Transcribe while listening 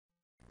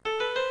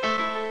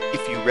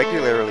If you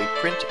regularly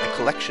print a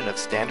collection of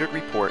standard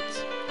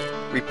reports,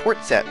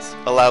 report sets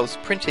allows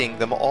printing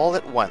them all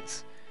at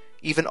once,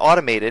 even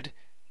automated,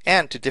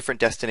 and to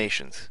different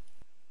destinations.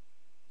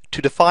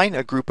 To define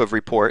a group of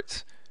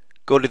reports,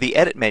 go to the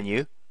Edit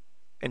menu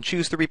and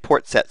choose the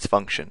Report Sets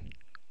function.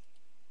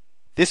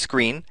 This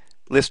screen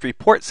lists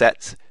report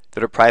sets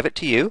that are private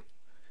to you,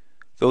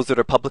 those that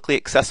are publicly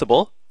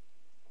accessible,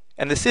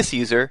 and the SIS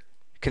user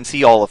can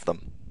see all of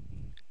them.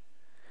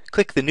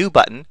 Click the New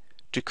button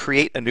to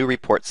create a new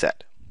report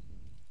set.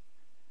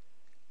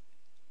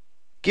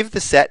 Give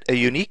the set a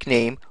unique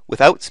name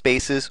without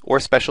spaces or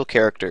special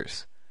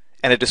characters,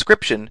 and a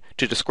description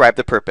to describe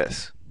the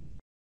purpose.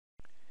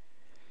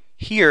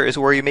 Here is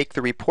where you make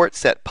the report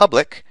set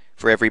public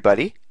for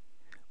everybody,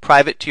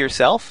 private to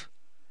yourself,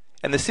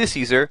 and the SIS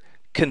user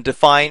can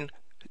define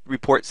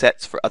report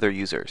sets for other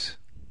users.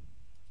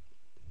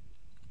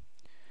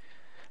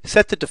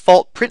 Set the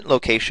default print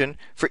location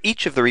for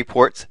each of the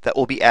reports that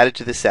will be added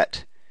to the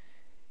set.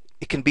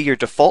 It can be your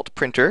default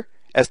printer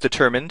as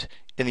determined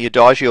in the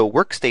Adagio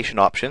workstation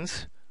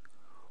options,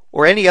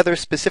 or any other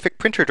specific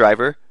printer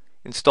driver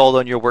installed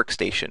on your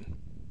workstation.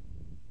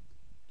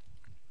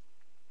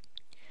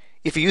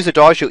 If you use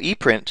Adagio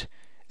ePrint,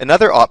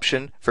 another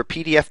option for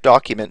PDF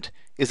document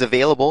is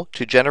available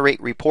to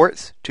generate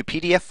reports to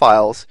PDF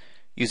files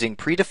using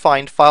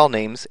predefined file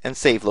names and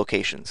save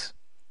locations.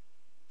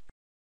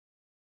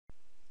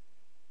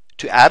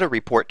 To add a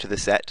report to the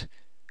set,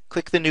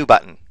 click the New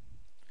button.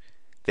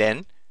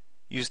 Then,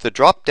 use the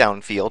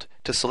drop-down field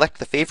to select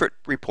the favorite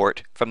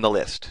report from the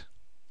list.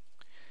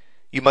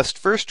 You must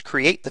first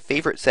create the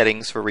favorite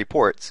settings for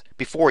reports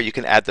before you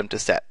can add them to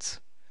sets.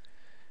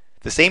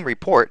 The same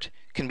report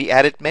can be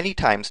added many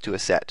times to a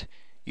set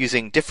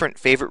using different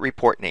favorite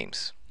report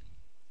names.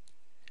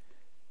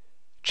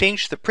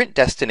 Change the print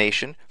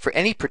destination for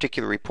any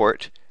particular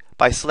report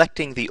by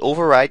selecting the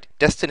Override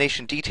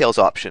Destination Details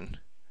option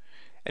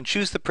and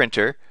choose the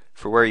printer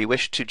for where you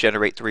wish to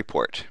generate the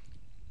report.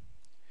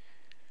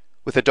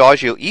 With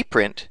Adagio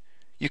ePrint,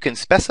 you can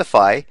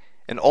specify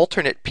an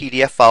alternate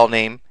PDF file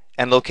name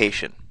and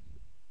location.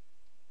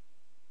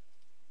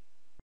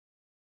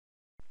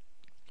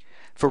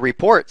 For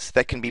reports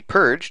that can be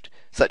purged,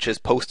 such as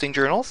posting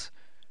journals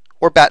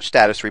or batch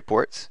status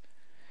reports,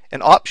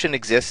 an option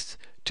exists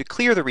to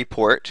clear the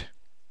report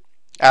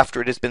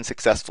after it has been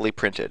successfully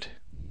printed.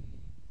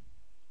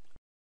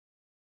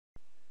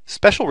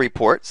 Special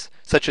reports,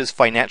 such as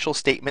financial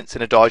statements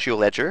in Adagio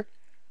Ledger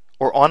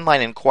or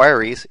online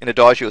inquiries in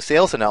Adagio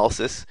Sales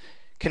Analysis,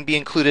 can be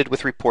included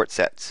with report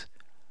sets.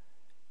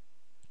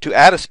 To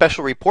add a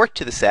special report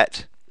to the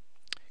set,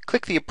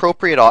 click the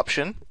appropriate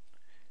option,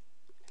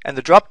 and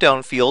the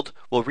drop-down field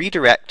will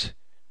redirect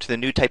to the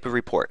new type of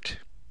report.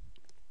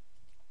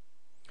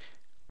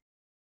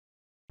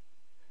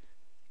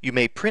 You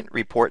may print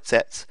report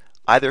sets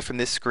either from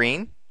this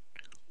screen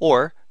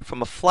or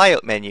from a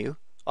flyout menu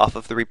off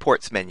of the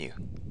Reports menu.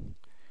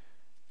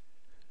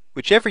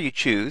 Whichever you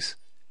choose,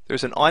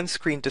 there's an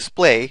on-screen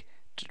display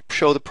to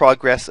show the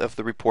progress of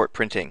the report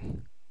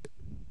printing.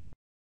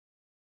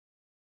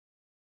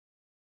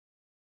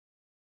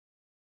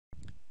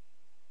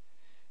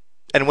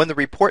 And when the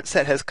report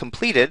set has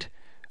completed,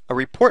 a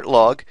report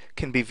log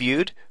can be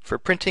viewed for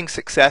printing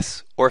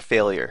success or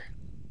failure.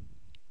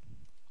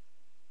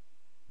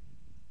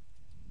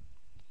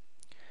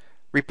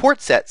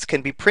 Report sets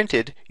can be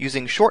printed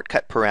using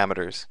shortcut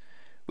parameters,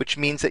 which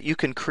means that you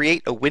can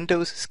create a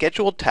Windows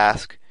scheduled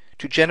task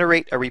to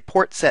generate a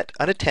report set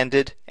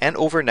unattended and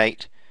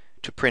overnight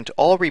to print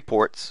all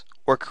reports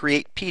or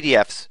create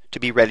PDFs to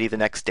be ready the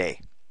next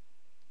day.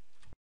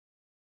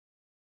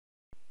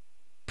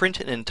 Print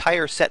an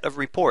entire set of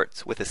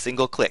reports with a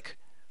single click,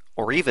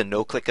 or even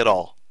no click at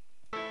all.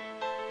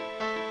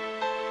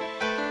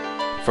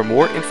 For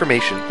more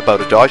information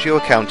about Adagio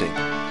Accounting,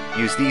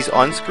 use these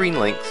on-screen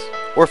links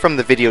or from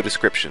the video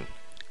description.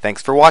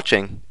 Thanks for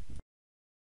watching.